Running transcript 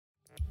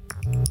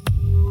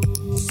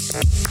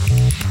Okay.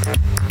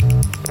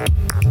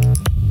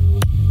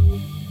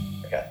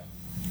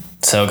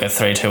 So we'll go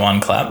 3, 2, 1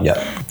 clap. Yep.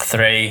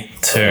 3,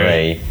 2.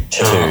 3,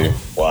 2,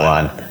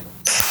 1.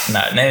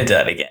 No, need to do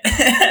that again.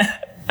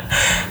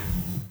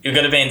 You've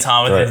got to be in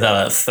time with each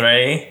other.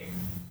 3,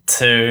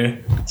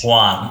 2,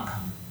 1.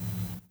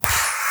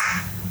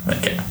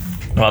 Okay.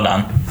 Well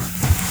done.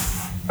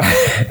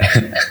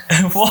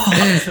 What?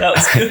 That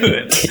was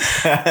good.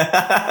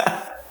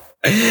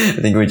 I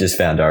think we just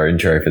found our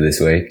intro for this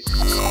week.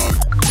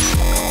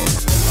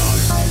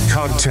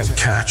 Content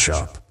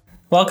catch-up.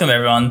 Welcome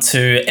everyone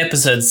to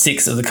episode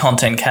 6 of the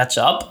Content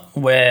Catch-Up,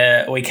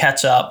 where we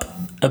catch up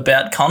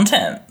about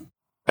content.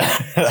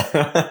 How's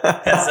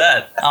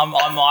that?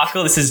 I'm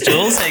Michael. This is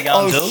Jules. How you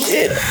going, Jules?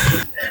 Shit.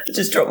 I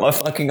just dropped my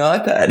fucking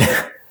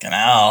iPad.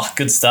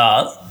 Good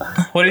start.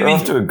 What have We're you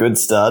off to a good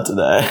start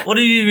today. What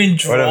have you been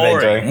drawing?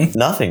 What have I been doing?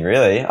 Nothing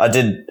really. I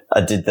did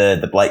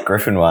the Blake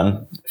Griffin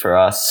one for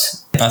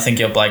us. I think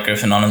your Blake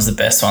Griffin one was the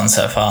best one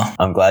so far.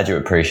 I'm glad you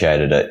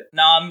appreciated it.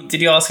 No,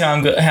 did you ask how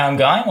I'm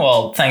going?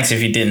 Well, thanks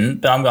if you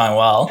didn't, but I'm going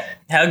well.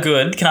 How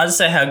good? Can I just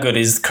say how good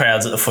is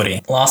crowds at the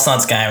footy? Last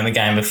night's game and the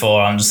game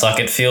before, I'm just like,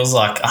 it feels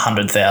like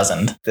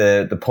 100,000.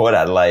 The Port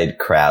Adelaide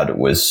crowd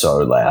was so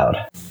loud.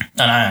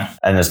 I know.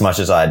 And as much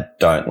as I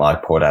don't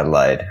like Port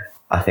Adelaide,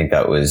 I think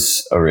that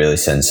was a really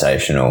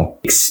sensational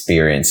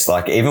experience.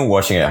 Like, even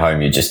watching it at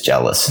home, you're just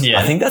jealous. Yeah.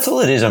 I think that's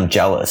all it is. I'm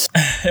jealous.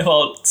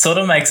 Well, it sort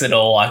of makes it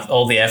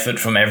all the effort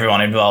from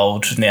everyone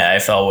involved in the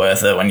AFL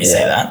worth it when you see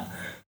that.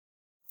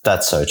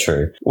 That's so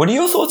true. What are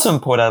your thoughts on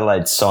Port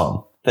Adelaide's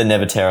song, "They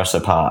Never Tear Us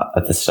Apart,"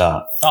 at the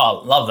start?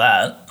 Oh, love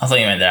that. I thought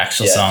you meant their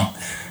actual song.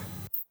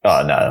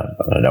 Oh, no.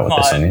 I don't know what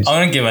the song is. I'm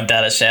going to give my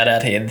dad a shout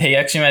out here. He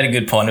actually made a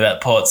good point about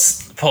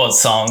Port's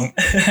song.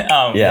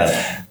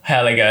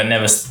 How they go,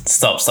 never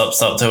stop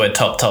till we're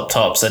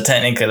top. So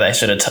technically they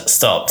should have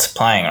stopped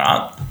playing,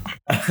 right?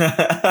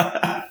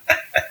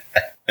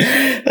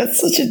 That's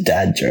such a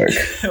dad joke.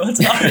 It's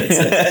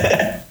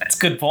a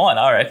good point,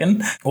 I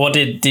reckon. What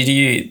did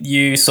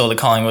you saw the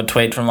Collingwood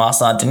tweet from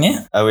last night, didn't you?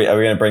 Are we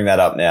going to bring that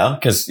up now?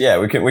 Because,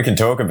 we can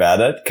talk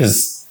about it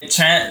because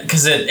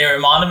it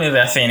reminded me of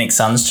our Phoenix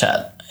Suns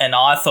chat. And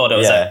I thought it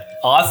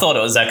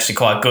was actually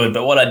quite good,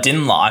 but what I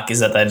didn't like is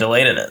that they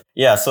deleted it.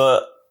 Yeah,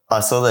 I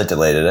saw they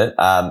deleted it.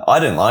 I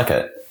didn't like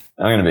it.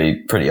 I'm going to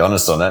be pretty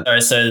honest on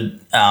it. So,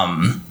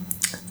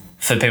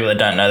 for people that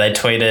don't know, they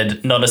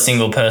tweeted, "Not a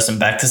single person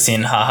back to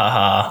sin, ha ha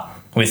ha,"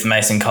 with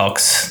Mason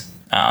Cox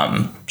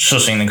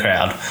shushing the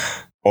crowd.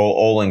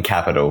 All in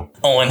capital.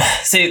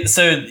 See,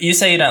 so you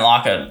say you don't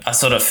like it. I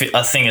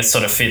think it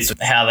sort of fits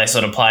with how they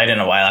sort of played in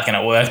a way, like, and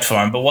it worked for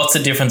them. But what's the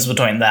difference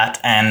between that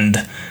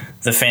and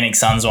the Phoenix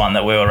Suns one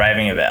that we were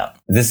raving about?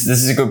 This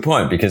is a good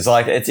point because,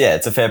 like, it's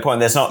a fair point.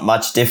 There's not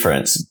much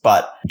difference,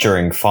 but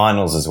during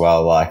finals as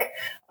well, like,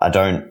 I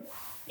don't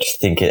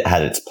think it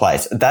had its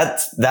place.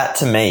 That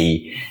to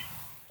me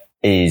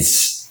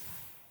is,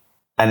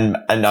 and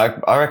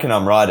I reckon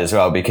I'm right as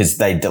well because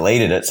they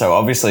deleted it. So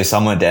obviously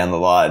somewhere down the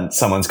line,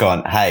 someone's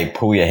gone, "Hey,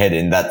 pull your head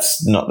in.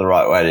 That's not the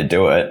right way to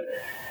do it."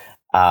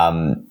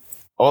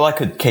 All I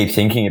could keep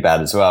thinking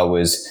about as well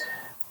was,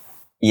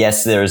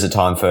 yes, there is a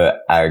time for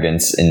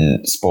arrogance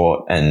in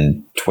sport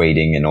and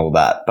tweeting and all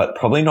that, but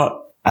probably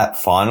not at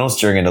finals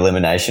during an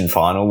elimination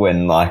final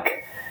when,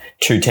 like,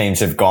 two teams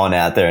have gone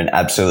out there and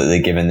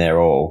absolutely given their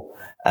all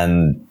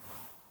and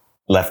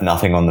left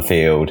nothing on the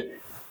field.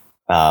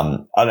 I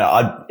don't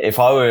know. If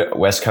I were a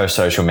West Coast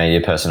social media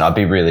person, I'd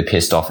be really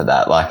pissed off at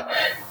that. Like,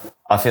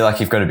 I feel like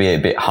you've got to be a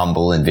bit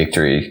humble in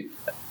victory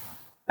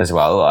as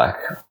well. Like,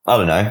 I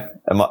don't know.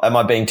 Am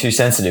I being too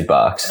sensitive,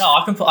 Barks? No,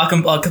 I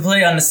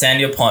completely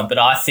understand your point, but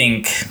I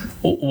think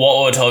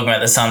what we're talking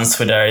about the Suns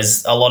Twitter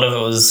is a lot of it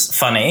was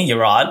funny, you're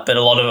right, but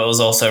a lot of it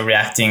was also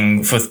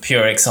reacting with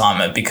pure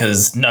excitement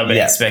because nobody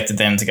expected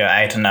them to go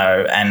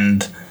 8-0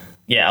 and,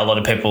 a lot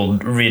of people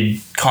rid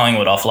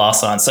Collingwood off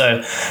last night.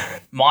 So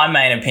my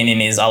main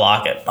opinion is I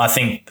like it. I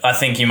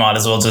think you might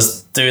as well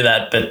just do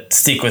that, but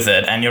stick with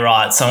it. And you're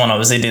right, someone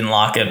obviously didn't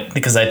like it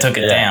because they took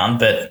it down,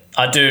 but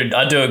I do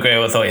agree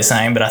with what you're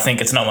saying, but I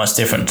think it's not much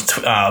different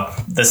to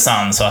the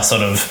Suns. So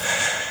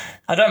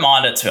I don't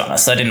mind it, to be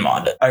honest. I didn't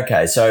mind it.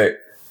 Okay, so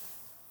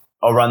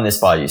I'll run this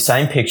by you.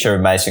 Same picture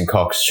of Mason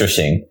Cox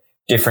shushing,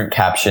 different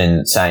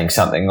caption saying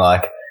something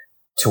like,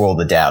 "To all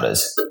the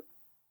doubters."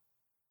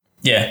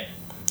 Yeah,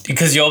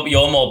 because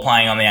you're more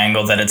playing on the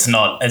angle that it's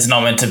not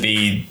meant to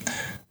be.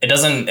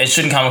 It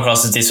shouldn't come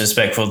across as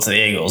disrespectful to the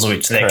Eagles,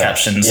 which their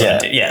captions sort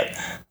of do. Yeah.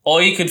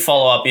 Or you could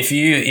follow up if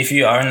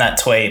you own that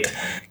tweet,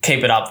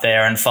 keep it up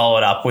there and follow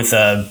it up with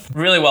a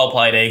really well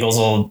played Eagles,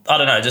 or I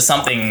don't know, just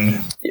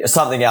something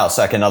else,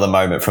 like another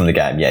moment from the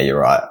game. Yeah, you're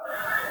right.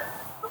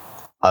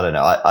 I don't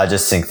know. I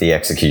just think the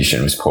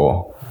execution was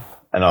poor,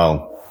 and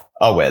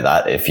I'll wear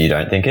that if you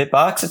don't think it,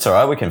 Barks. It's all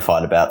right. We can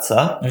fight about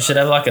stuff. We should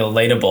have like a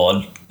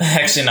leaderboard.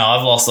 Actually, no,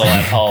 I've lost all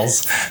my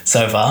polls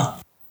so far.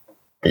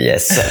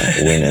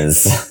 Yes,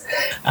 winners.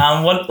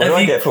 What do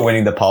I get for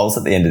winning the polls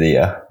at the end of the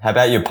year? How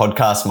about your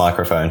podcast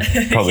microphone?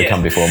 Probably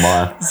come before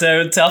mine.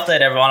 So to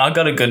update everyone, I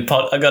got a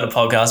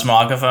podcast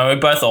microphone. We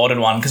both ordered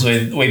one because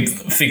we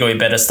figure we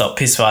better stop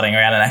piss fighting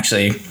around and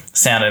actually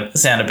sound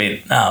a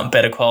bit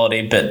better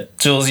quality. But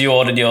Jules, you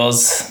ordered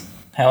yours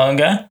how long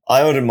ago?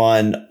 I ordered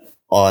mine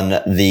on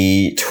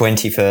the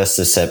 21st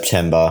of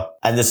September.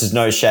 And this is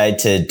no shade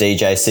to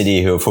DJ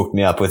City, who have hooked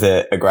me up with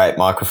a great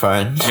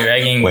microphone. You're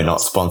egging. We're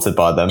not sponsored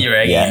by them. You're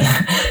egging.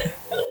 Yeah.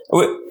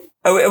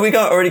 Are we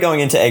already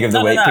going into Egg of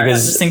the Week? No,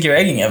 because I just think you're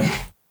egging him.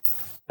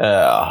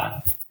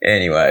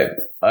 Anyway,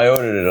 I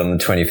ordered it on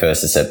the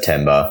 21st of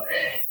September,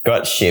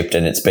 got shipped,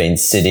 and it's been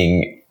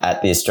sitting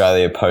at the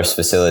Australia Post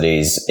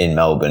facilities in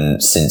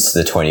Melbourne since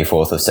the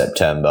 24th of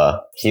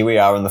September. Here we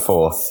are on the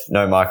 4th.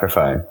 No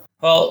microphone.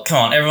 Well, come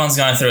on. Everyone's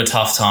going through a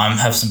tough time.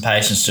 Have some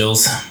patience,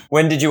 Jules.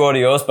 When did you order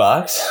yours,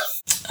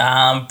 Barks?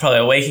 Probably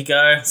a week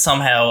ago.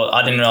 Somehow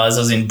I didn't realise I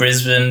was in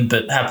Brisbane,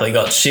 but happily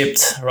got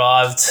shipped.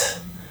 Arrived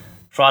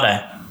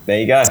Friday. There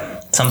you go.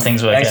 Some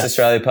things work Thanks, out.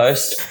 Australia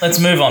Post. Let's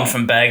move on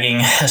from bagging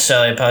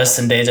Australia Post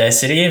and DJ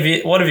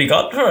City. What have you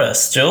got for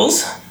us,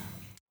 Jules?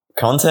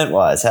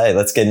 Content-wise, hey,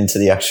 let's get into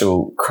the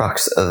actual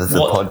crux of the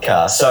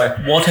podcast. So,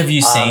 what have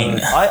you seen?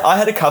 I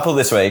had a couple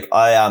this week.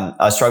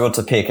 I struggled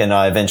to pick, and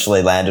I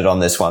eventually landed on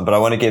this one. But I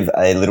want to give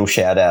a little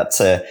shout out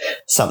to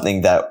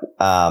something that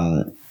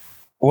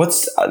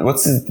what's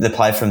the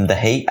play from The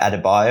Heat?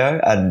 Adebayo.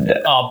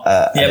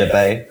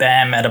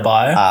 Bam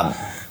Adebayo.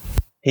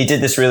 He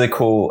did this really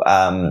cool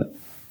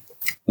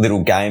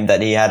little game that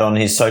he had on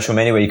his social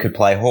media where you could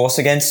play horse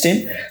against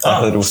him,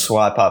 like a little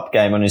swipe up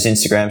game on his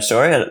Instagram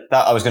story.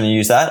 I was going to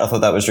use that. I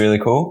thought that was really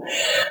cool,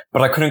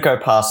 but I couldn't go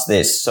past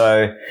this.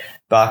 So,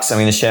 Bucks, I'm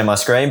going to share my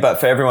screen, but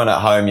for everyone at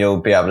home,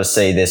 you'll be able to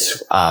see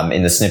this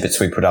in the snippets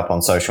we put up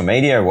on social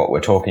media, what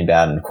we're talking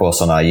about, and of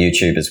course on our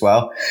YouTube as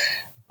well.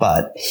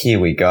 But here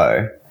we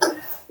go.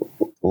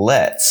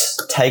 Let's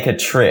take a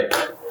trip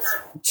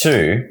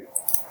to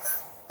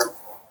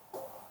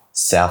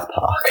South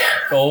Park.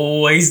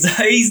 Oh, he's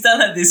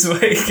done it this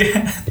week.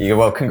 Yeah,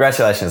 well,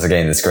 congratulations on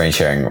getting the screen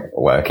sharing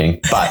working.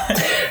 But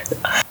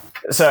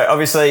so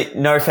obviously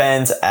no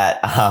fans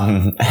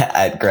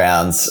at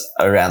grounds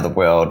around the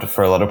world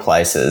for a lot of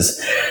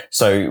places.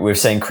 So we've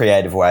seen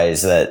creative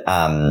ways that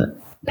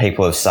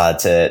people have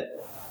started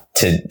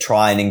to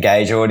try and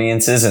engage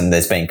audiences, and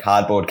there's been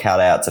cardboard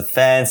cutouts of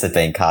fans, there's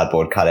been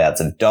cardboard cutouts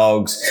of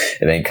dogs,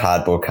 there's been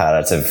cardboard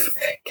cutouts of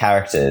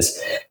characters.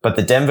 But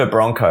the Denver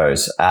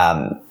Broncos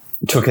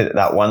took it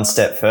that one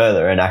step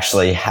further and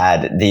actually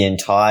had the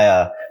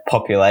entire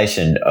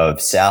population of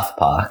South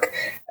Park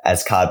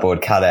as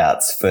cardboard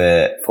cutouts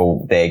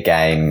for their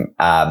game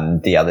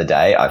the other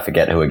day. I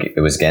forget who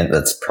it was against.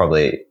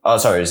 It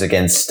was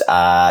against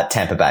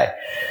Tampa Bay.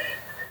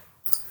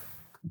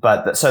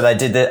 But so they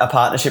did a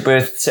partnership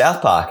with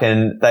South Park,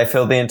 and they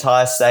filled the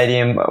entire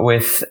stadium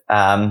with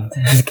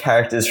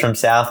characters from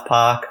South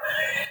Park.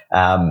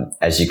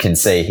 As you can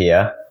see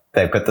here,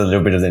 they've got the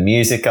little bit of the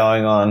music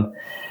going on.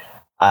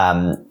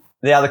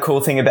 The other cool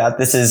thing about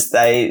this is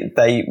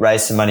they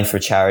raised some money for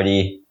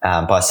charity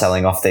by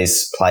selling off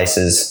these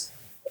places.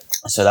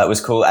 So that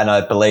was cool, and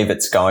I believe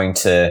it's going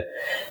to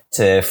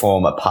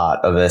form a part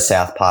of a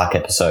South Park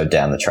episode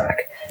down the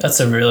track. That's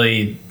a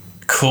really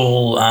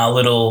cool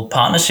little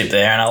partnership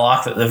there, and I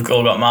like that they've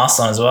all got masks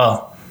on as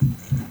well.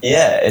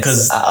 Yeah,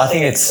 because I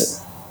think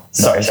it's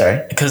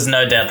sorry. Because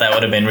no doubt that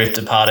would have been ripped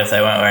apart if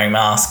they weren't wearing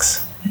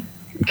masks.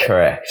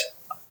 Correct.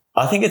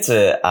 I think it's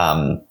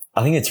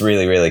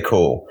really, really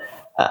cool.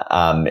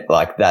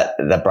 Like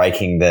that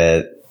breaking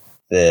the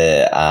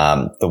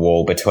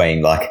wall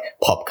between like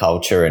pop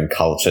culture and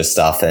culture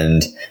stuff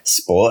and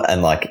sport,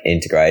 and like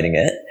integrating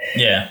it.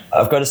 Yeah.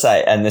 I've got to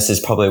say, and this is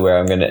probably where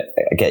I'm going to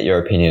get your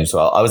opinion as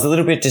well. I was a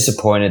little bit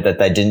disappointed that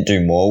they didn't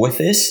do more with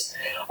this,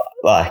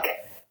 like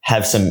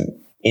have some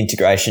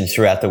integration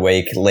throughout the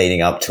week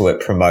leading up to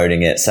it,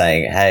 promoting it,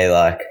 saying, hey,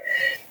 like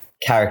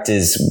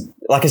characters,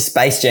 like a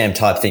Space Jam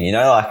type thing, you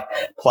know, like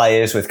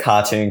players with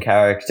cartoon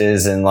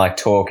characters and like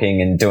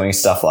talking and doing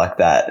stuff like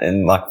that,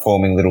 and like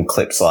forming little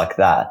clips like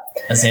that.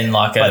 As in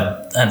like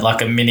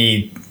a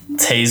mini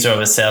teaser of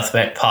a South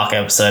Park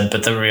episode,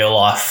 but the real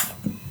life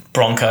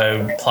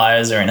Bronco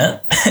players are in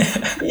it.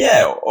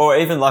 Yeah, or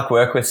even like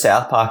work with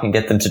South Park and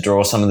get them to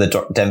draw some of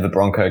the Denver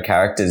Bronco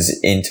characters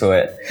into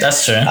it.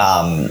 That's true.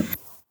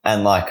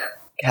 And like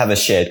have a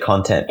shared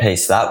content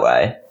piece that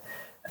way.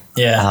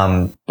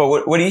 Yeah. But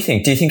what do you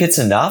think? Do you think it's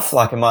enough?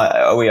 Like,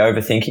 are we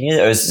overthinking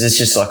it, or is this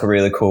just like a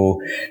really cool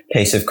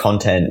piece of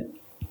content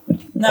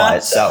by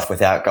itself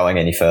without going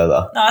any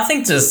further? No, I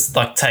think just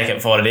like take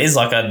it for what it is.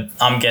 Like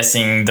I'm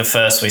guessing the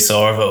first we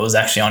saw of it was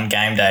actually on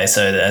game day,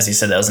 so as you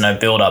said, there was no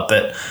build up.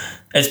 But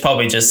it's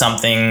probably just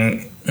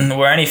something.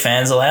 Were any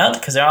fans allowed?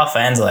 Because there are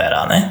fans allowed,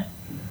 aren't there?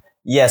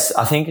 Yes,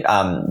 I think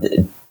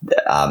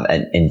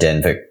in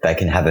Denver they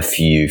can have a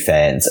few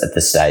fans at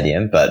the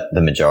stadium, but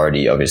the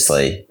majority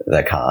obviously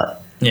they can't.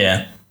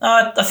 Yeah,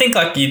 I think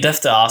like you'd have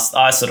to ask.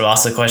 I sort of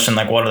asked the question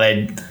like, what are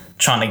they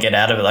trying to get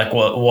out of it? Like,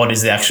 what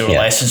is the actual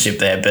relationship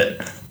there?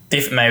 But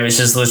if maybe it's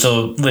just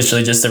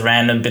literally just a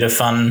random bit of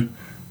fun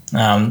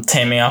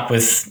teaming up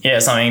with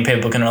something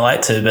people can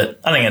relate to. But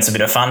I think it's a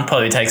bit of fun.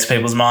 Probably takes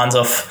people's minds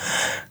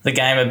off the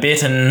game a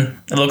bit, and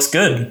it looks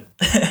good.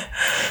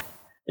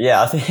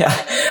 Yeah,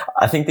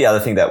 I think the other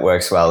thing that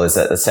works well is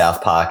that the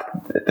South Park,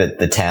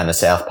 the town of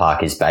South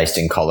Park, is based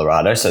in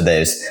Colorado. So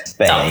there's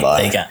being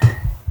there you go.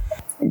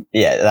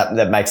 Yeah,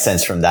 that makes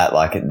sense from that.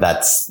 Like,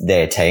 that's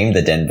their team.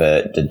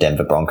 The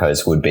Denver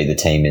Broncos would be the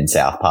team in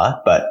South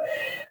Park. But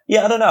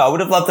yeah, I don't know. I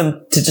would have loved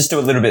them to just do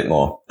a little bit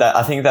more.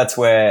 I think that's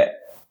where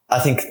I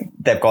think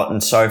they've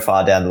gotten so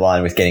far down the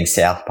line with getting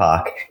South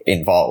Park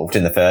involved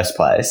in the first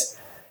place.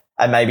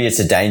 And maybe it's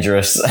a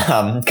dangerous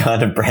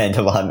kind of brand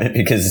alignment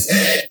because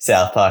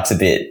South Park's a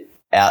bit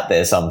out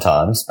there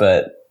sometimes.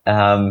 But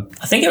I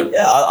think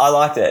I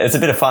liked it. It's a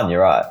bit of fun.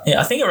 You're right.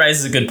 Yeah, I think it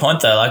raises a good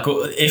point though. Like,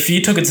 if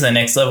you took it to the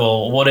next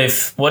level, what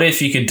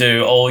if you could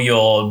do all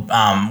your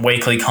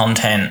weekly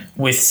content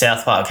with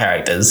South Park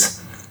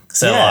characters?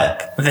 So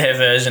like their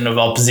version of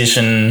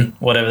opposition,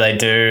 whatever they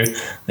do,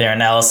 their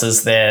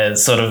analysis, their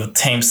sort of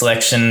team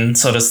selection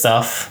sort of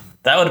stuff.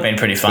 That would have been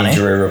pretty funny.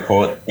 Injury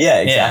report. Yeah,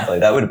 exactly.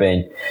 That would have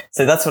been.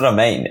 So that's what I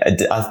mean.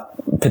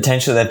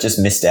 Potentially they've just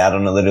missed out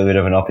on a little bit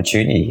of an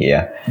opportunity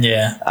here.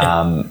 Yeah.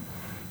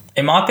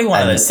 It might be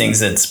one of those things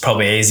that's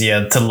probably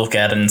easier to look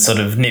at and sort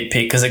of nitpick,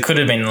 because it could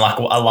have been like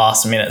a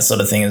last minute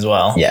sort of thing as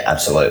well. Yeah,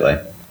 absolutely.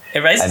 It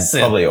raises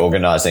probably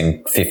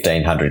organising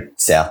 1,500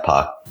 South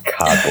Park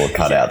cardboard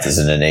cutouts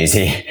isn't an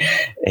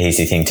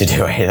easy thing to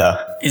do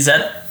either. Is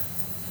that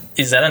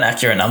an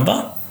accurate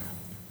number?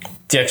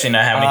 Do you actually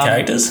know how many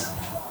characters?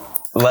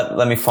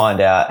 Let me find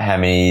out how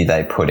many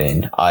they put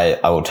in. I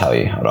will tell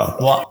you. Hold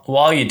on.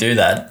 While you do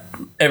that,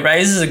 it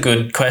raises a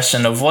good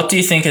question of what do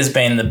you think has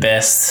been the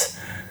best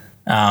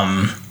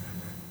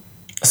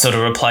sort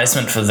of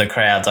replacement for the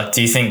crowds? Like,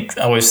 do you think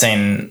we've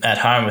seen at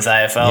home with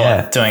AFL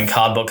like doing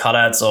cardboard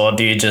cutouts, or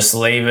do you just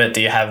leave it?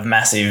 Do you have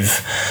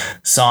massive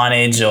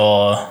signage?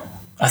 Or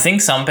I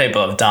think some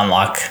people have done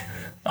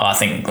I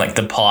think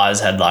the Pies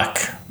had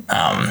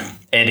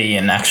Eddie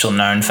and actual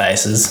known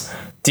faces.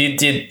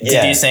 Did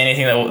you see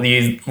anything that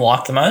you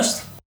liked the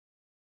most?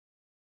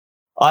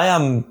 I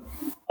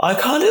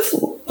kind of,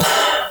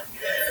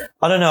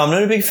 I don't know. I'm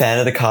not a big fan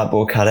of the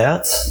cardboard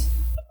cutouts.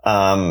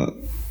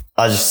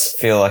 I just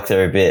feel like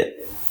they're a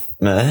bit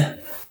meh.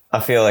 I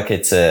feel like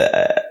it's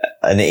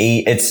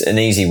it's an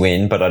easy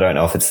win, but I don't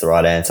know if it's the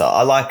right answer.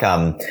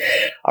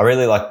 I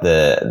really like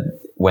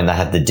when they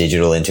had the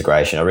digital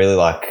integration. I really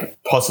like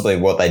possibly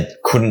what they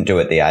couldn't do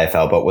at the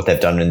AFL, but what they've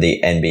done in the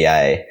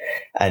NBA,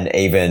 and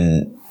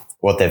even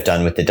what they've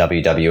done with the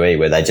WWE,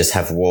 where they just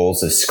have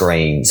walls of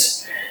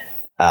screens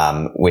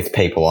with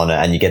people on it,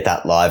 and you get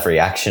that live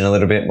reaction a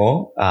little bit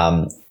more.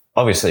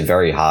 Obviously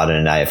very hard in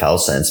an AFL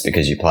sense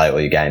because you play all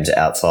your games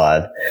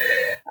outside.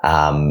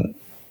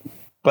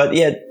 But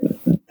yeah,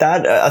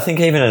 that I think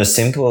even at a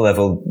simpler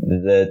level,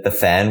 the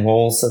fan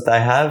walls that they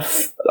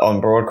have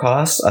on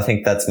broadcast, I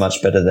think that's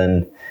much better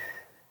than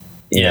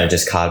you know,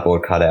 just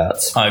cardboard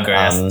cutouts. I agree.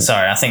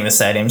 I think the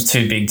stadium's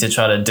too big to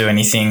try to do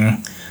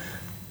anything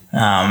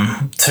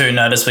too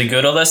noticeably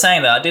good. Although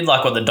saying that, I did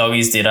like what the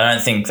Doggies did. I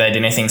don't think they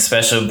did anything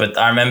special, but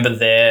I remember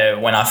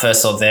when I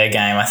first saw their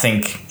game, I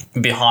think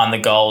behind the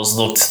goals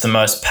looked the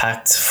most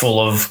packed full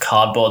of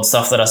cardboard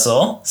stuff that I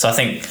saw. So I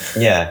think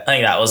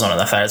that was one of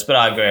the favourites. But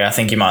I agree. I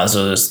think you might as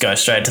well just go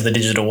straight to the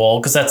digital wall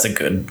because that's a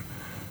good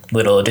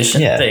little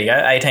addition. Yeah. There you go,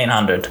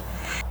 1,800.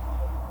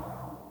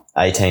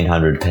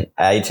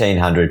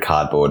 1,800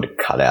 cardboard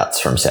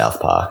cutouts from South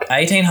Park.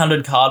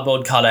 1,800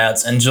 cardboard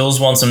cutouts, and Jules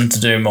wants them to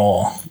do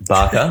more.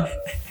 Barker,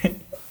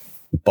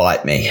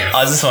 bite me.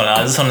 I just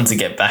wanted to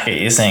get back at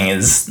you saying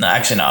no,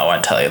 I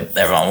won't tell you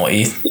everyone what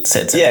you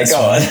said to me. Yeah, go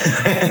on.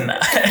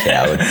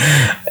 Yeah, I would.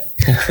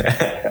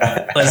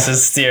 Let's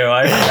just steer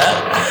away from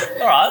that.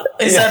 All right.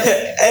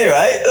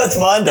 Anyway, that's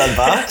mine done,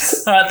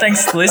 Barks. All right,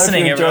 thanks for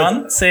listening,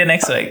 everyone. See you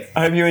next week.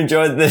 I hope you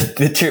enjoyed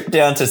the trip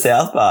down to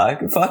South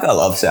Park. Fuck, I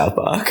love South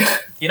Park.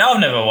 You know, I've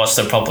never watched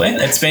it properly.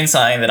 It's been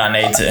something that I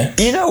need to.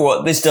 You know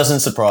what? This doesn't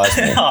surprise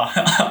me. Oh,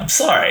 I'm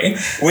sorry.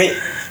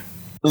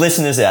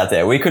 Listeners out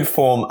there, we could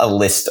form a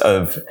list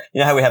of,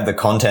 you know how we have the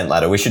content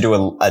ladder? We should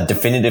do a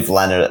definitive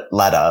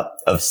ladder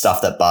of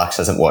stuff that Barks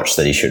hasn't watched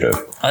that he should have.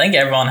 I think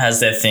everyone has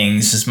their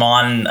things. Just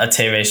mine are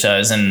TV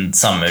shows and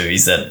some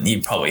movies that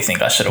you probably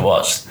think I should have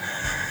watched.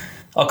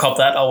 I'll cop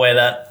that. I'll wear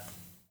that.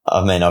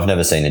 I mean, I've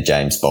never seen a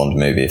James Bond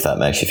movie, if that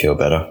makes you feel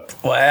better.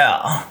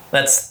 Wow.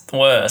 That's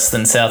worse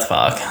than South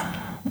Park.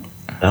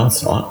 No,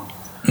 it's not.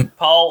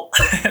 Poll.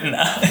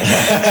 No.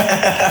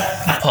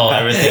 Poll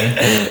everything.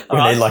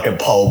 We need like a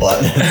poll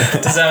button.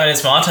 Does that mean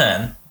it's my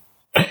turn?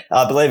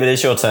 I believe it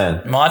is your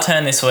turn. My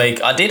turn this week.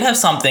 I did have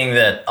something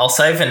that I'll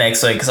save for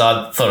next week because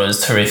I thought it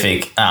was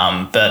terrific.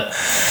 But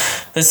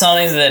there's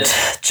something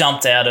that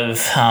jumped out of...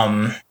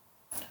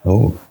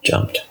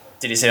 Jumped.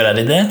 Did you see what I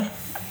did there?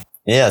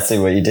 Yeah, I see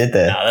what you did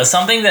there. No, there's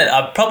something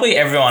that probably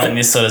everyone in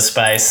this sort of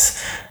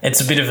space, it's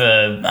a bit of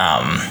a...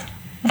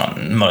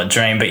 not a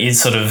dream, but you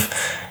sort of...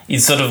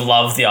 you'd sort of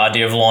love the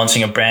idea of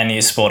launching a brand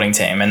new sporting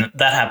team. And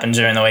that happened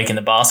during the week in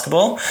the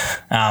basketball.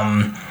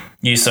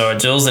 You saw it,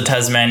 Jules, the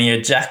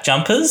Tasmania Jack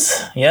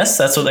Jumpers. Yes,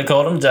 that's what they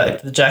called them,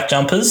 the Jack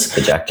Jumpers.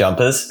 The Jack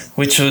Jumpers.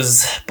 Which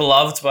was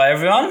beloved by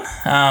everyone.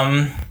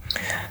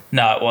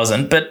 No, it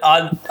wasn't. But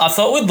I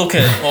thought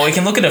we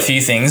can look at a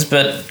few things.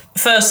 But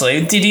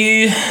firstly, what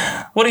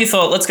do you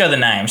thought? Let's go to the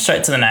name,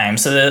 straight to the name.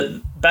 So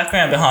the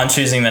background behind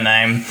choosing the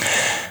name,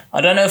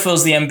 I don't know if it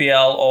was the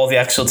NBL or the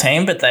actual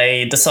team, but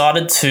they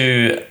decided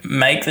to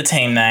make the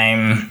team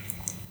name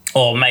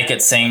or make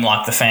it seem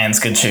like the fans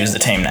could choose the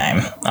team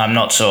name. I'm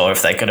not sure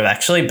if they could have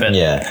actually, but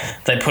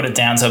they put it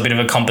down to a bit of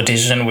a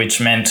competition,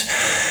 which meant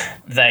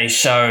they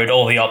showed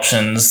all the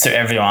options to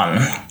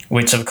everyone,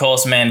 which of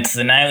course meant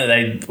the name that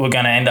they were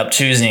going to end up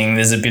choosing,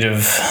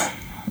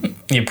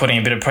 you're putting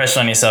a bit of pressure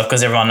on yourself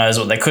because everyone knows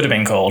what they could have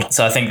been called.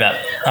 So I think that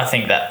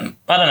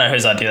I don't know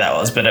whose idea that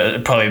was, but it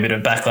was probably a bit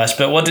of backlash.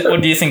 But what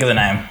do you think of the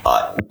name?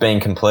 Being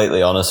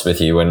completely honest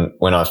with you,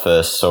 when I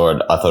first saw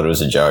it, I thought it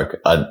was a joke.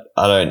 I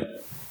don't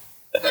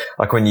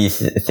like when you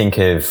think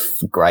of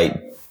great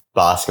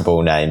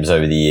basketball names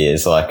over the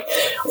years, like,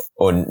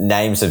 or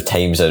names of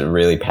teams that are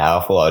really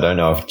powerful. I don't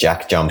know if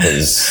Jack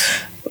Jumpers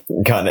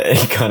kind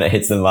of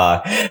hits the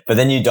mark, but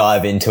then you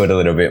dive into it a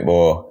little bit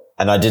more.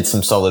 And I did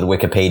some solid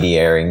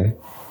Wikipedia-ing.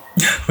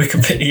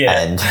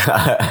 And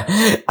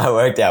I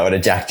worked out what a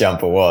Jack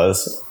Jumper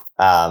was.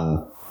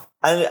 And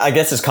I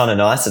guess it's kind of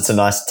nice. It's a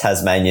nice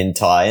Tasmanian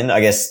tie-in.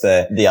 I guess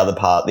the other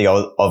part, the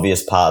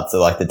obvious parts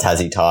are like the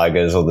Tassie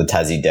Tigers or the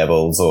Tassie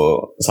Devils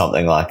or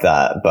something like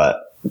that.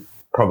 But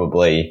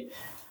probably,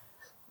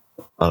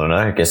 I don't know,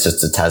 I guess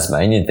it's a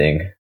Tasmanian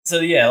thing. So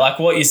yeah, like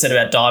what you said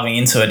about diving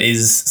into it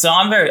is, so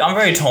I'm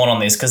very torn on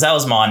this because that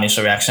was my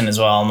initial reaction as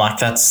well. I'm like,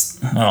 that's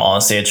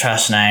honestly a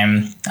trash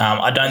name.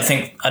 I don't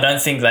think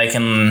they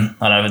can,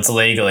 I don't know if it's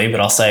legally, but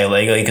I'll say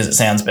illegally because it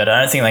sounds better.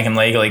 I don't think they can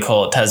legally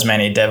call it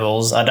Tasmania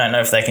Devils. I don't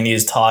know if they can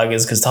use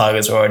Tigers because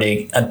Tigers are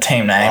already a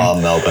team name. Oh,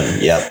 Melbourne,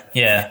 yep.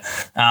 Yeah.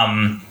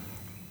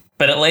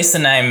 But at least the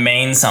name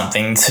means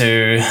something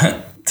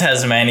to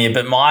Tasmania.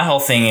 But my whole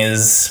thing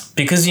is,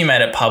 because you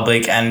made it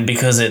public and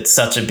because it's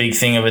such a big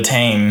thing of a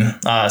team,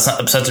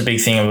 such a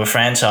big thing of a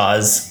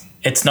franchise,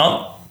 it's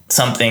not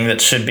something that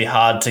should be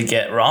hard to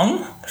get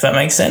wrong, if that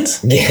makes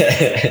sense.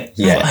 Yeah.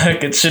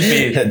 Like it should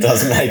be. It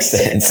does make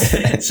sense.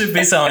 It should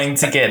be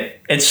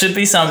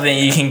something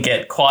you can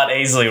get quite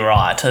easily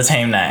right, a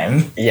team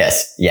name.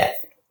 Yes. Yeah.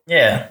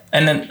 Yeah.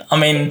 And then, I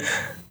mean,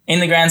 in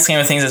the grand scheme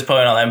of things, it's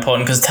probably not that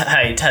important because,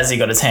 hey, Tassie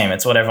got a team.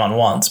 It's what everyone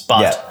wants.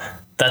 But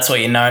that's what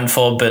you're known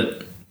for.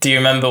 But do you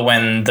remember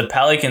when the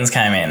Pelicans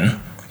came in?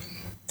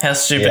 How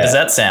stupid does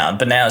that sound?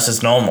 But now it's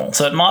just normal.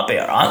 So it might be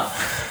all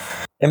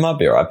right. It might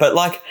be all right. But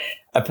like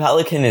a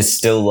Pelican is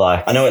still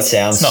like, I know it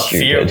sounds it's not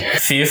stupid.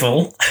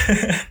 Fearful.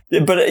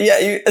 Yeah, but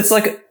it's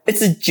like,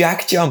 it's a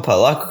Jack Jumper.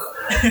 Like,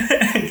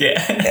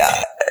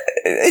 yeah.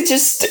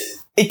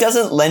 It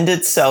doesn't lend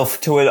itself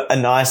to a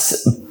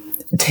nice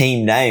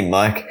team name.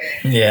 Like,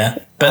 yeah.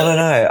 But I don't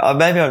know.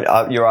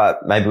 Maybe you're right.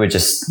 Maybe we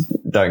just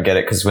don't get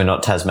it because we're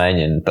not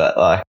Tasmanian. But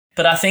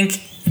I think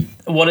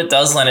what it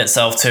does lend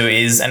itself to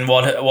is, and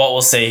what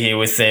we'll see here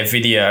with their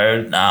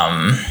video,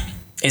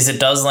 is it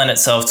does lend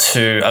itself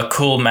to a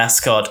cool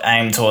mascot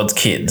aimed towards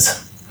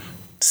kids.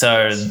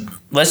 So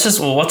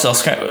we'll watch our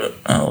screen.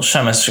 I'll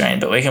show my screen,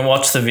 but we can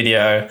watch the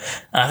video.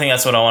 And I think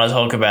that's what I want to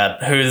talk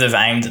about, who they've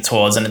aimed it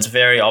towards, and it's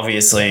very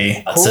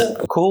obviously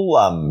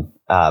cool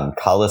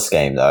color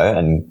scheme though,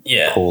 and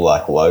cool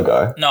like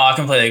logo. No, I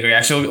completely agree.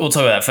 Actually, we'll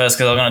talk about that first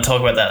because I'm going to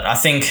talk about that. I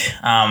think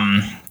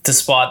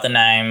despite the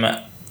name,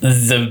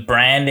 the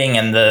branding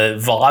and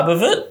the vibe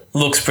of it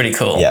looks pretty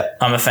cool. Yeah,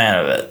 I'm a fan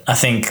of it. I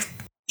think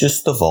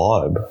just the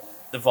vibe.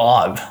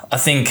 I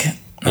think.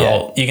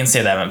 Well, you can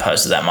see they haven't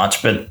posted that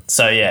much, but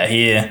so yeah,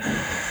 here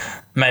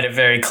made it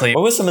very clear.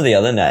 What were some of the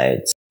other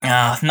names?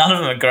 None of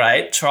them are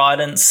great.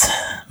 Tridents,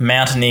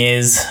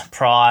 Mountaineers,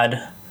 Pride.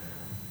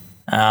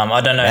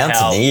 I don't know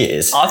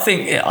Mountaineers.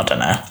 I don't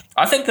know.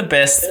 I think the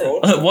best.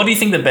 What do you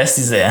think the best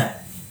is there?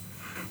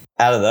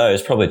 Out of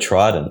those, probably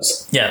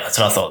Tridents. Yeah, that's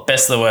what I thought.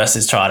 Best of the worst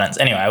is Tridents.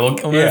 Anyway,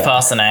 we'll move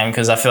past the name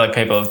because I feel like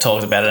people have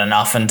talked about it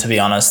enough. And to be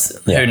honest,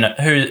 who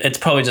it's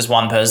probably just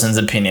one person's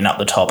opinion up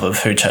the top of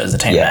who chose the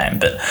team name.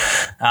 But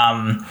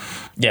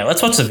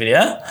let's watch the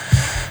video.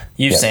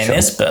 You've seen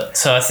this, but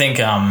so I think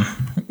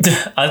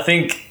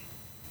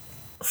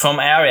from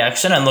our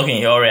reaction and looking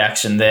at your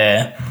reaction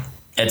there,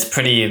 it's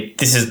pretty.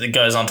 It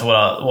goes on to what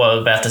I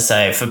was about to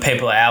say. For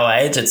people our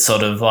age, it's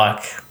sort of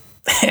like.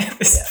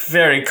 It's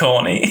very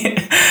corny.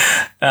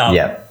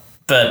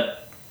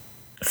 But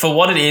for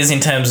what it is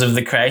in terms of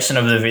the creation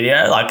of the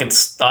video, like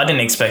I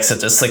didn't expect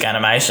such a slick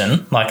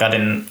animation. Like I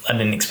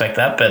didn't expect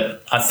that,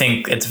 but I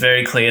think it's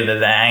very clear that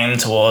they aim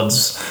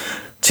towards,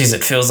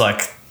 it feels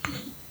like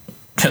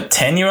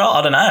 10-year-old.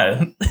 I don't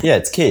know. Yeah,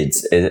 it's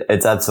kids.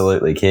 It's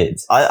absolutely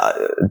kids.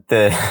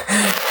 The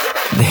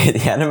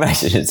the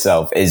animation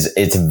itself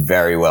it's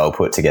very well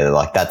put together.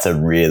 Like that's a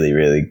really,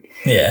 really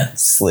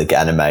slick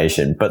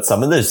animation. But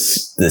some of the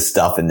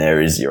stuff in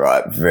there is, you're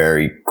right,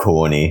 very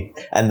corny.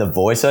 And the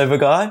voiceover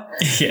guy,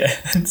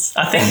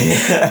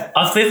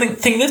 I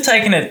think they've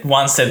taken it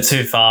one step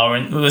too far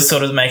and was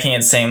sort of making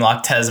it seem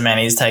like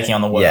Tasmania's taking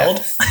on the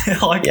world.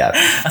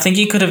 I think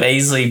you could have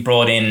easily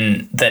brought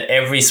in that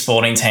every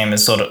sporting team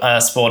is sort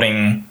of sport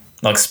in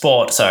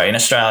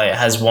Australia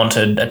has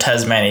wanted a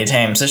Tasmania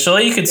team. So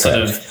surely you could sort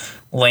of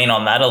lean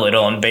on that a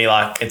little and be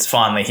like, it's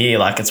finally here,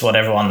 like it's what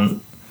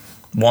everyone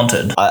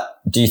wanted.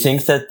 Do you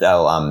think that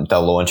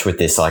they'll launch with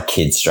this like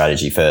kid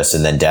strategy first,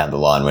 and then down the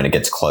line when it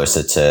gets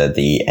closer to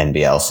the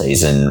NBL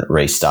season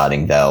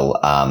restarting, they'll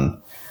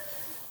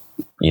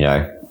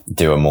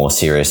do a more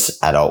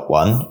serious adult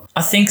one?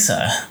 I think so.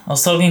 I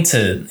was talking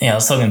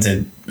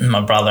to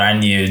my brother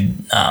and you,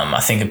 I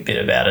think a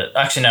bit about it.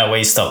 Actually, no,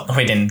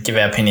 we didn't give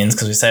our opinions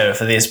because we saved it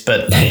for this,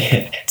 but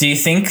do you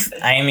think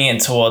aiming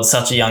it towards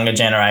such a younger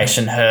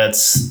generation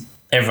hurts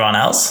everyone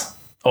else?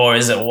 Or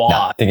is it why? No,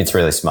 I think it's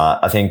really smart.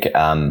 I think,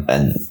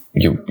 and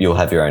you'll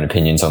have your own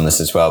opinions on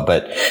this as well,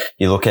 but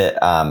you look at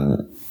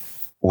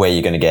where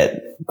you're going to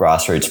get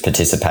grassroots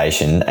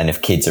participation, and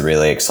if kids are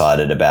really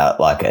excited about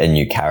like a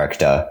new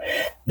character,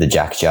 the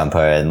Jack Jumper,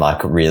 and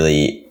like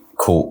really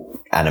cool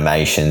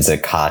animations, a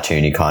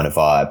cartoony kind of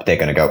vibe, they're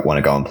going to want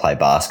to go and play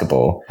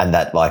basketball. And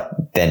that like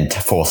then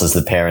forces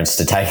the parents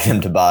to take them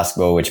to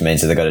basketball, which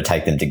means that they've got to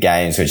take them to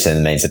games, which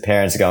then means the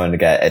parents are going to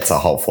get, it's a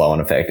whole flow-on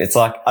effect. It's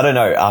like, I don't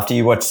know, after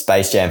you watched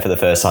Space Jam for the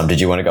first time,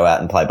 did you want to go out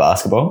and play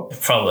basketball?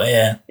 Probably,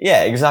 yeah.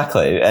 Yeah,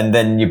 exactly. And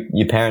then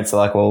your parents are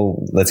like,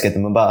 well, let's get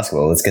them a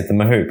basketball, let's get them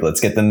a hoop, let's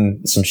get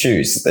them some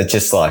shoes. It's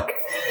just like,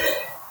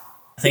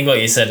 I think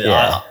what you said,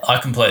 I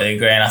completely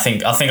agree, and I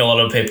think a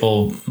lot of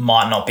people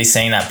might not be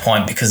seeing that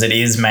point because it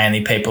is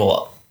mainly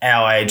people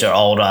our age or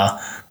older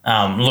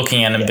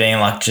looking at it and being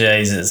like,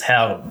 Jesus,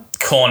 how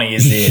corny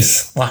is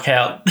this?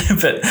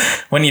 But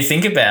when you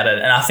think about it,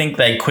 and I think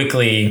they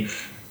quickly,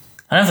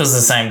 I don't know if it was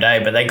the same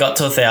day, but they got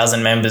to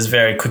 1,000 members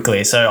very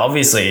quickly. So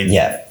obviously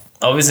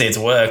it's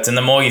worked, and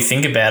the more you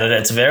think about it,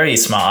 it's very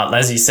smart.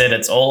 As you said,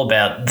 it's all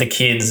about the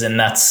kids, and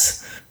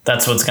that's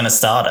what's going to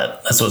start it.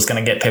 That's what's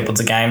going to get people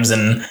to games.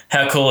 And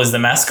how cool is the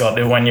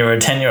mascot when you're a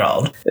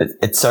 10-year-old?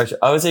 It's so.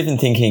 I was even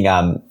thinking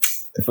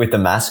with the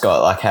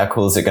mascot, like how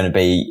cool is it going to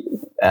be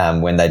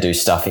when they do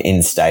stuff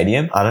in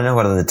stadium? I don't know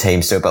what other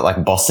teams do, but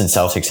like Boston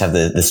Celtics have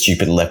the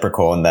stupid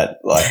leprechaun that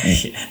like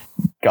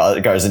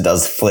goes and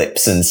does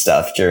flips and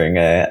stuff during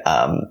a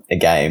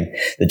game.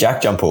 The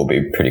Jack Jumper will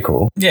be pretty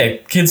cool. Yeah,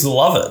 kids will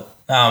love it.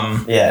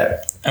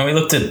 And we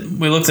looked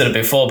at it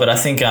before, but I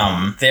think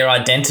their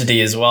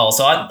identity as well.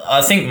 So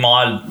I think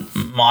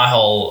my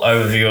whole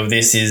overview of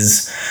this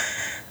is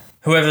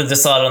whoever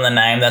decided on the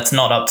name, that's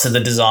not up to the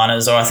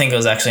designers, or I think it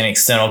was actually an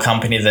external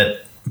company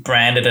that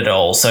branded it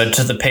all. So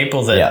to the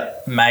people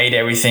that made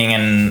everything,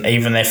 and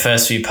even their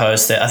first few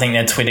posts, I think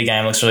their Twitter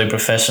game looks really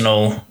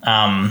professional.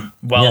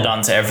 Well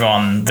done to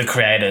everyone, the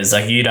creators.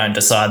 Like, you don't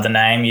decide the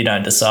name, you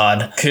don't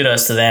decide.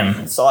 Kudos to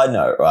them. Side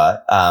note, right?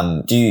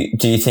 Do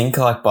you think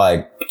like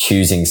by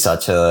choosing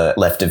such a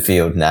left of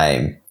field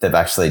name, they've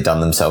actually done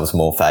themselves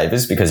more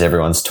favors because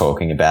everyone's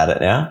talking about it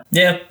now?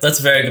 Yeah, that's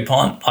a very good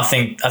point. I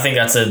think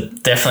that's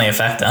definitely a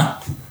factor.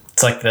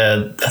 It's like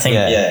I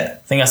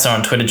think I saw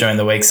on Twitter during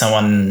the week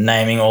someone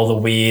naming all the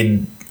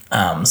weird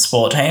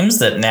sport teams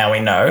that now we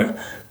know.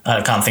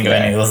 I can't think of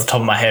any off the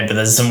top of my head, but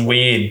there's some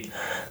weird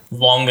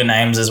longer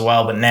names as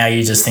well. But now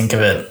you just think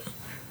of it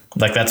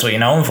like that's what you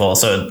know them for.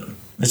 So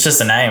it's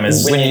just a name.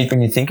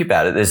 When you think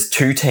about it, there's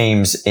two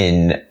teams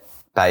in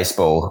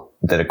baseball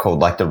that are called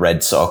like the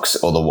Red Sox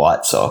or the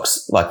White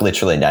Sox, like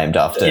literally named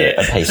after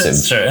a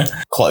piece of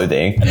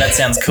clothing. And that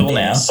sounds cool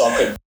now.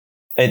 Soccer.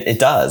 It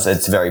does.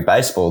 It's very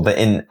baseball. But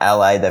in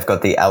LA, they've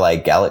got the LA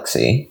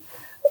Galaxy.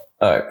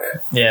 Oh.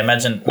 Yeah,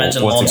 imagine what's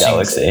launching. A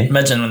Galaxy?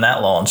 Imagine when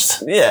that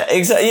launched. Yeah,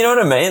 exactly. You know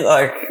what I mean?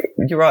 Like,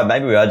 you're right.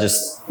 Maybe we are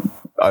just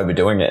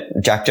overdoing it.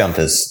 Jack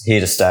Jumper's here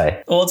to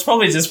stay. Well, it's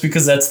probably just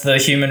because that's the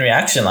human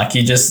reaction. Like,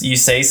 you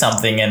see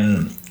something,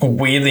 and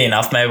weirdly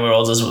enough, maybe we're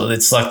all just,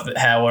 it's like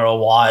how we're all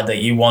wired, that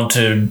you want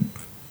to,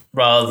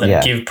 rather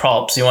than give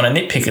props, you want to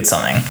nitpick at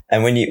something.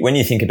 And when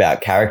you think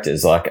about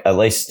characters, like at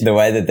least the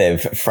way that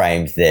they've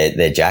framed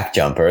their Jack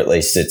Jumper, at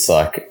least it's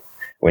like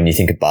when you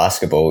think of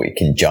basketball, it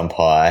can jump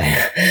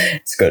high.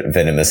 It's got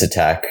venomous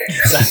attack.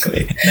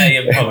 Exactly. Now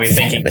you're probably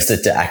thinking venomous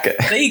attack.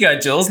 There you go,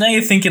 Jules. Now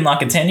you're thinking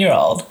like a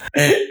 10-year-old.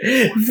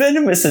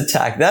 Venomous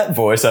attack. That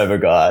voiceover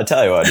guy. I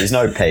tell you what, he's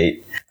no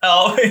Pete.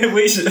 Oh,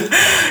 we should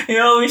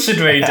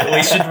redo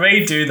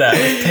that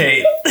with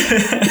Pete.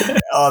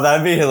 Oh,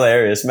 that'd be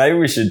hilarious. Maybe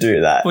we should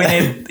do that.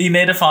 You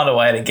need to find a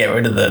way to get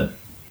rid of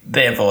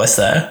their voice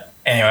though.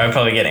 Anyway, we're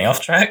probably getting off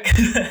track.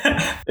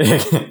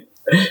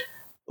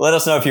 Let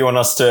us know if you want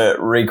us to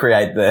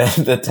recreate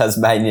the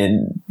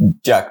Tasmanian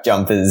Jack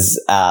Jumpers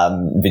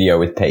video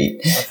with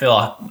Pete. I feel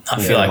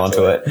like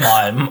onto it.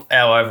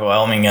 Our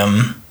overwhelming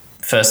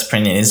first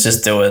opinion is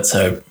just do it,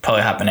 so it'll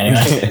probably happen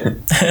anyway.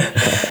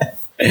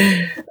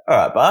 All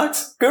right,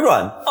 Barks. Good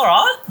one. All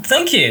right.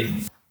 Thank you.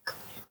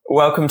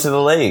 welcome to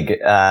the league.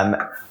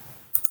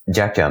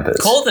 Jack jumpers.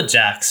 Call it the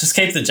Jacks. Just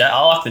keep the Jack.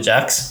 I like the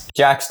Jacks.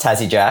 Jacks,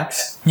 Tassie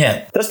Jacks.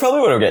 Yeah. That's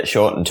probably what it'll get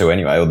shortened to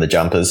anyway, or the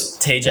jumpers.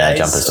 TJs. Yeah,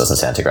 jumpers doesn't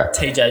sound too great.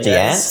 TJs. The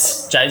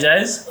Ants.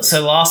 JJs.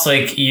 So last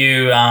week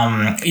you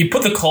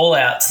put the call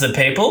out to the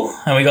people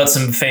and we got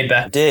some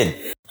feedback.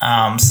 Did.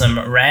 Some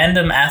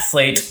random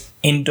athlete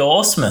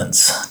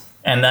endorsements.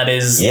 And that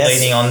is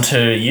leading on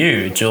to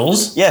you,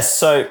 Jules. Yes,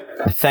 so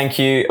thank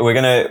you.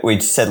 We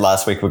said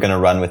last week we're gonna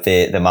run with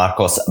the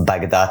Marcos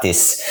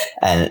Baghdatis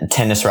and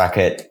tennis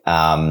racket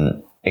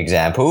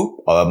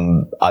example.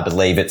 I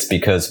believe it's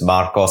because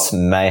Baghdatis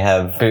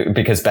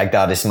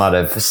might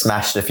have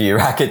smashed a few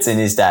rackets in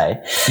his day.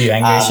 A few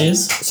anger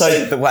issues.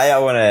 So the way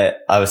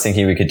I was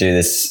thinking we could do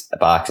this,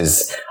 Barks,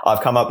 is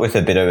I've come up with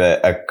a bit of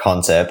a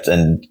concept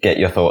and get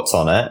your thoughts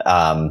on it.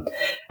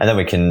 And then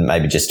we can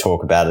maybe just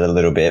talk about it a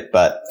little bit.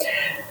 But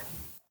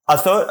I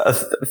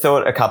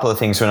thought a couple of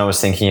things when I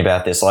was thinking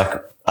about this. Like,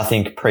 I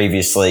think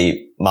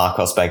previously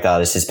Marcos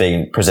Baghdatis has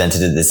been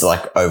presented as this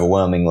like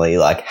overwhelmingly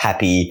like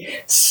happy,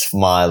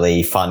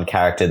 smiley, fun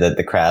character that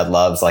the crowd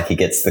loves. Like, he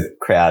gets the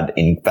crowd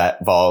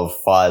involved,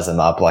 fires them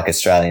up, like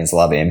Australians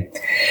love him.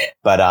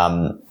 But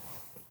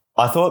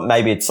I thought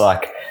maybe it's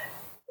like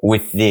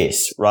with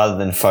this, rather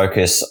than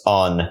focus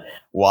on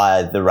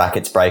why the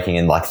racket's breaking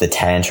and like the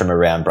tantrum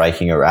around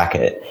breaking a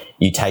racket,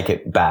 you take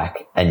it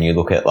back and you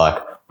look at like,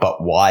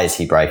 but why is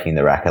he breaking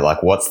the racket?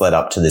 Like, what's led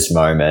up to this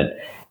moment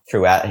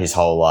throughout his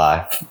whole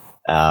life,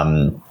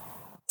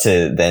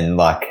 to then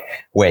like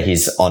where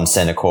he's on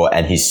center court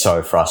and he's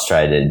so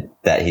frustrated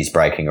that he's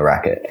breaking a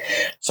racket.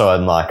 So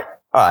I'm like,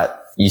 all right,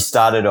 you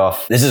started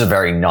off, this is a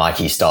very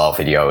Nike style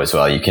video as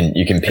well. You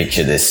can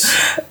picture this.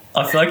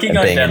 I feel like you're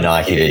going down a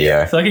Nike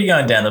video. I feel like you're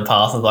going down the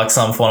path of like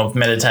some form of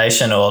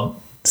meditation or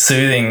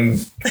soothing.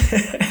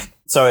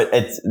 So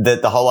it's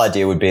the whole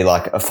idea would be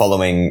like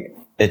following.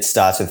 It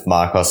starts with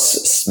Marcos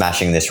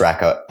smashing this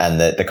racket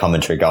and the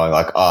commentary going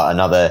like, oh,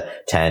 another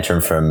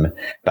tantrum from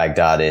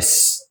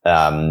Baghdatis.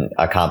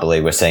 I can't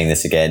believe we're seeing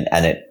this again.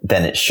 And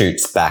then it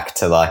shoots back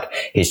to like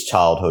his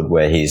childhood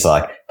where he's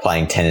like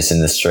playing tennis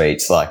in the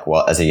streets, like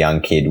as a young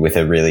kid with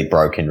a really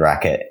broken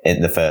racket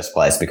in the first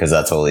place, because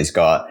that's all he's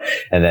got.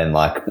 And then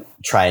like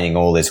training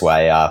all his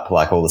way up,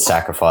 like all the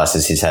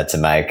sacrifices he's had to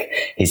make,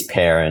 his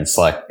parents,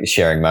 like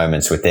sharing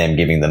moments with them,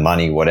 giving them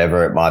money,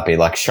 whatever it might be,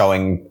 like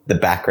showing the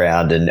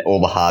background and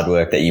all the hard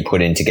work that you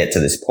put in to get to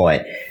this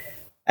point.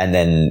 And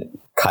then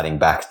cutting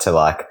back to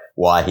like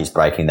why he's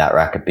breaking that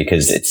racket,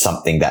 because it's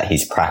something that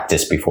he's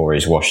practiced before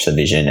he's watched the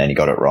vision and he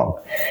got it wrong.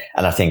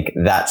 And I think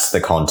that's the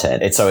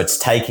content. It's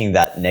taking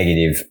that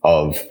negative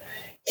of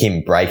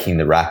him breaking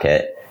the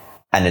racket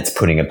and it's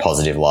putting a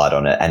positive light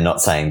on it, and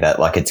not saying that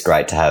like it's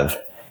great to have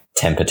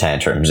temper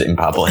tantrums in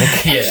public,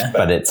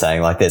 but it's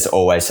saying like there's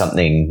always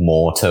something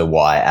more to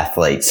why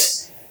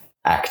athletes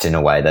act in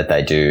a way that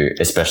they do,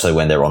 especially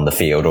when they're on the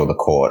field or the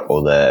court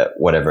or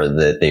whatever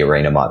the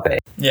arena might be.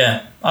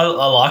 Yeah, I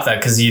like that,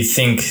 because you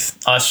think,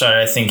 I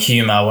started to think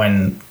humour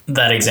when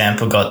that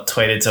example got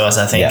tweeted to us,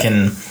 I think,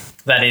 and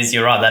that is,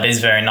 you're right, that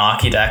is very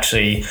Nike to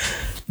actually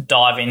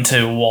dive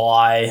into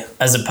why,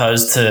 as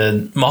opposed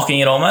to mocking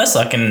it almost.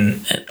 Like,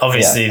 and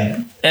obviously,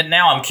 and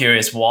now I'm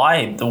curious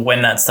why,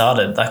 when that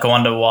started. Like, I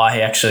wonder why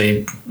he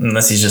actually,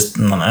 unless he's just,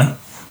 I don't know,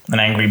 an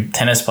angry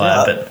tennis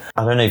player. But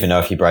I don't even know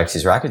if he breaks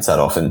his rackets that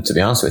often, to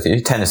be honest with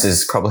you. Tennis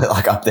is probably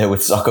like up there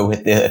with soccer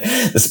with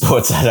the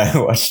sports I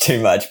don't watch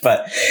too much.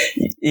 But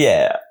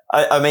yeah,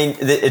 I mean,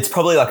 it's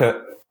probably like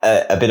a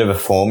bit of a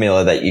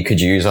formula that you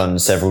could use on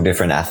several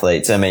different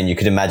athletes. I mean, you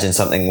could imagine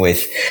something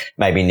with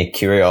maybe Nick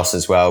Kyrgios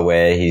as well,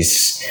 where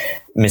he's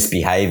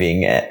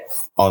misbehaving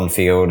on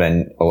field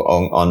and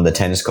on the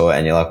tennis court,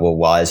 and you're like, well,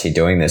 why is he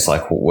doing this?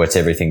 Like, what's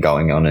everything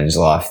going on in his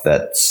life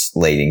that's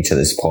leading to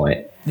this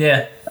point?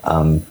 Yeah.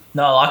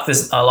 No, I like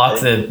this. I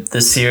like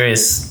the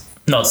serious,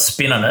 not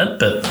spin on it,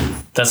 but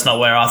that's not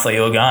where I thought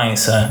you were going.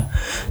 So,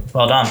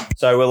 well done.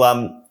 So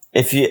we'll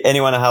if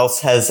anyone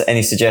else has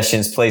any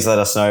suggestions, please let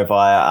us know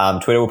via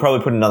Twitter. We'll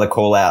probably put another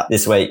call out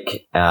this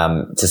week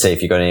to see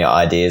if you've got any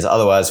ideas.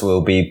 Otherwise, we'll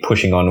be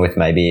pushing on with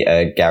maybe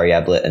Gary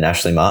Ablett and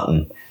Ashley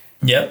Martin.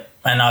 Yep.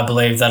 And I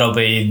believe that'll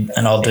be,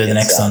 and I'll do the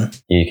next one.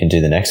 You can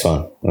do the next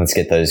one. Let's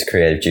get those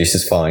creative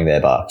juices flowing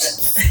there,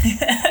 Barks.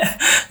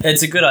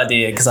 It's a good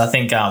idea, because I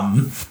think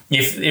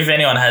if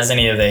anyone has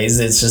any of these,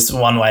 it's just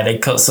one way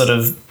to sort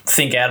of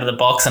think out of the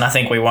box, and I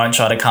think we won't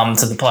try to come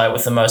to the plate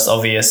with the most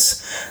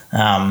obvious.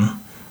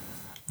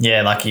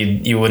 Like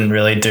you wouldn't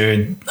really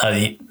do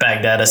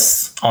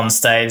Baghdatis on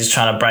stage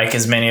trying to break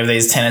as many of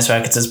these tennis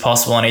rackets as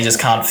possible, and he just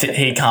can't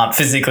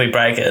physically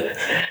break it.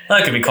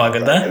 That could be quite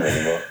good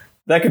though.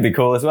 That could be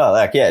cool as well.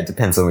 Like, yeah, it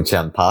depends on which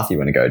path you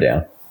want to go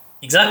down.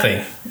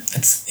 Exactly.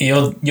 It's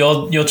your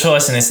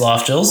choice in this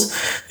life, Jules.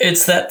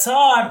 It's that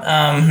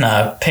time.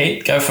 No,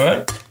 Pete, go for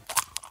it.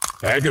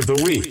 Egg of the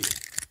week.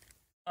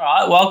 All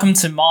right, welcome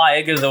to my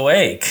egg of the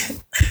week.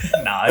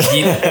 I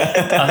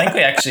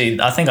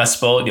think I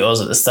spoiled yours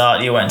at the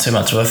start. You weren't too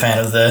much of a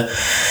fan of the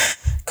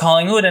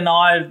Collingwood, and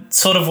I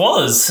sort of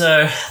was.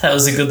 So that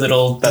was a good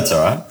little. That's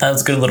all right. That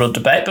was a good little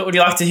debate. But would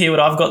you like to hear what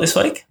I've got this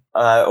week?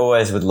 I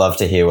always would love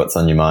to hear what's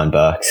on your mind,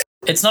 Bucks.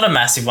 It's not a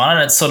massive one, and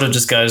it sort of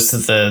just goes to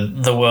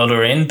the world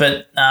we're in.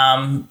 But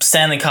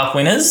Stanley Cup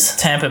winners,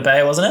 Tampa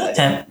Bay, wasn't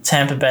it?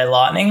 Tampa Bay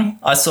Lightning.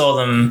 I saw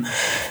them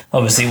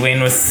obviously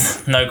win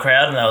with no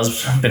crowd, and that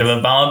was a bit of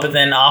a bummer. But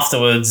then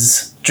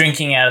afterwards,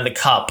 drinking out of the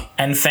cup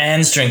and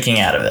fans drinking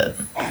out of it.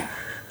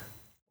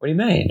 What do you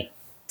mean?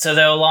 So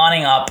they were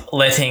lining up,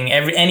 letting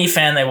any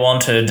fan they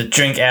wanted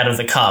drink out of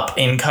the cup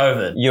in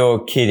COVID. You're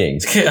kidding.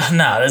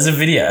 No, there's a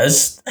video.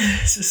 It's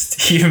just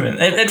human.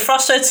 It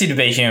frustrates you to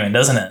be human,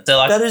 doesn't it? They're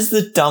like, that is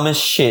the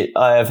dumbest shit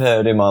I have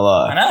heard in my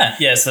life. I know.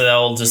 Yeah, so they're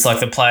all just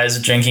like the players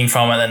are drinking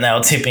from it and they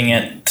were tipping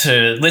it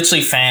to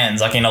literally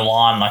fans, like in a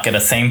line, like at a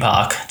theme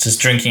park, just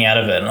drinking out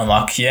of it. And I'm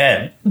like,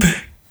 yeah,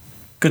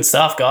 good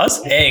stuff, guys.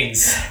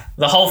 Eggs.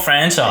 The whole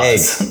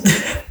franchise.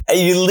 Eggs.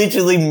 You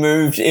literally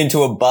moved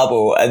into a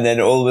bubble and then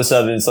all of a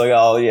sudden it's like,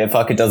 oh yeah,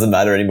 fuck, it doesn't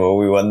matter anymore.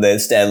 We won the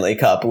Stanley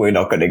Cup. We're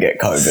not going to get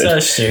COVID. So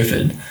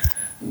stupid.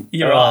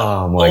 You're right.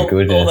 Oh my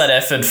goodness. All that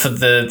effort for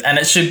and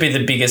it should be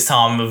the biggest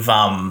time of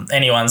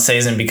anyone's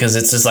season because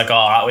it's just like, oh,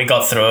 all right, we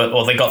got through it.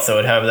 Or they got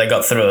through it, however they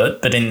got through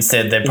it. But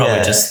instead they're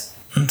probably just,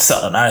 so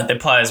I don't know, their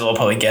players will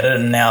probably get it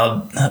and now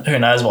who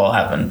knows what will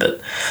happen.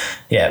 But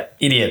yeah,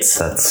 idiots.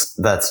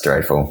 That's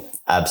dreadful.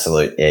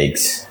 Absolute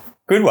eggs.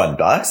 Good one,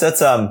 Bucks.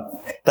 That's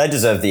they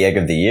deserve the egg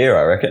of the year,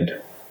 I reckon.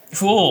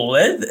 Oh,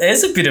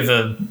 there's a bit of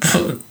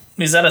a.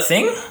 Is that a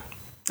thing?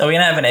 Are we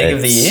gonna have an egg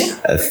of the year?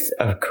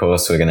 Of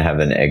course, we're gonna have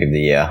an egg of the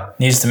year.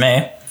 News to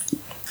me.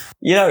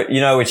 You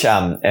know which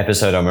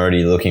episode I'm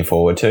already looking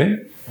forward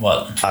to?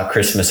 What? Our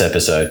Christmas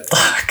episode.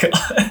 Oh, God.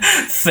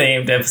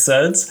 Themed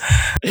episodes.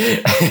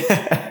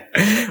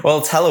 Well,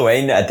 it's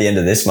Halloween at the end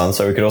of this month,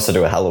 so we could also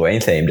do a Halloween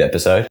themed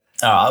episode.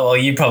 All right. Well,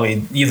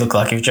 you look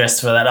like you've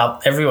dressed for that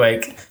up every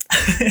week.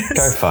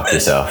 Go fuck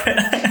yourself.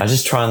 I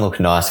just try and look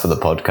nice for the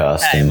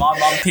podcast. Hey, my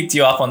mum picked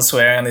you up on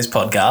swearing on this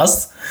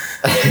podcast.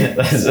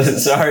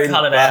 Sorry,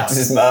 cut it out.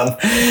 His mum.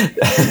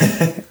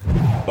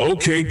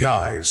 Okay,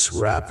 guys,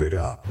 wrap it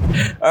up.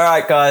 All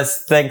right,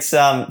 guys. Thanks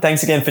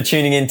again for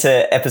tuning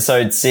into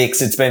episode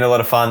 6. It's been a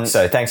lot of fun.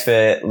 So thanks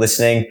for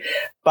listening.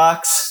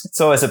 Bucks, it's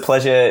always a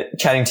pleasure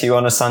chatting to you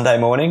on a Sunday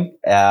morning.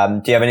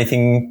 Do you have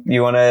anything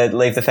you want to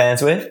leave the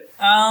fans with?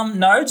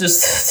 No,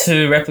 just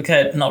to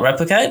repeat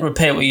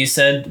what you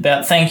said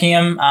about thanking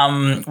him.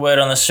 Word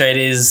on the street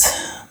is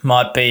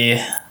might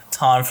be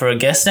time for a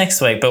guest next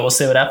week, but we'll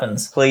see what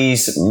happens.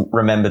 Please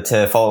remember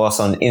to follow us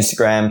on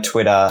Instagram,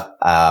 Twitter,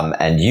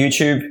 and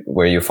YouTube,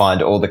 where you'll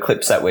find all the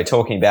clips that we're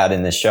talking about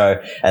in this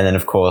show. And then,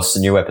 of course, the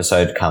new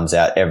episode comes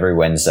out every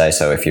Wednesday.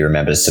 So if you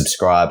remember to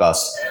subscribe to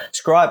us.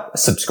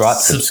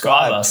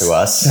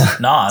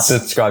 Nice.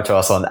 Subscribe to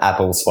us on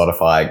Apple,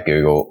 Spotify,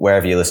 Google,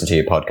 wherever you listen to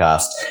your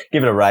podcast.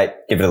 Give it a rate.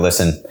 Give it a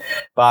listen.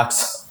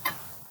 Bucks.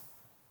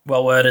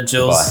 Well worded,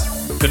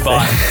 Jules.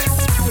 Goodbye. Goodbye.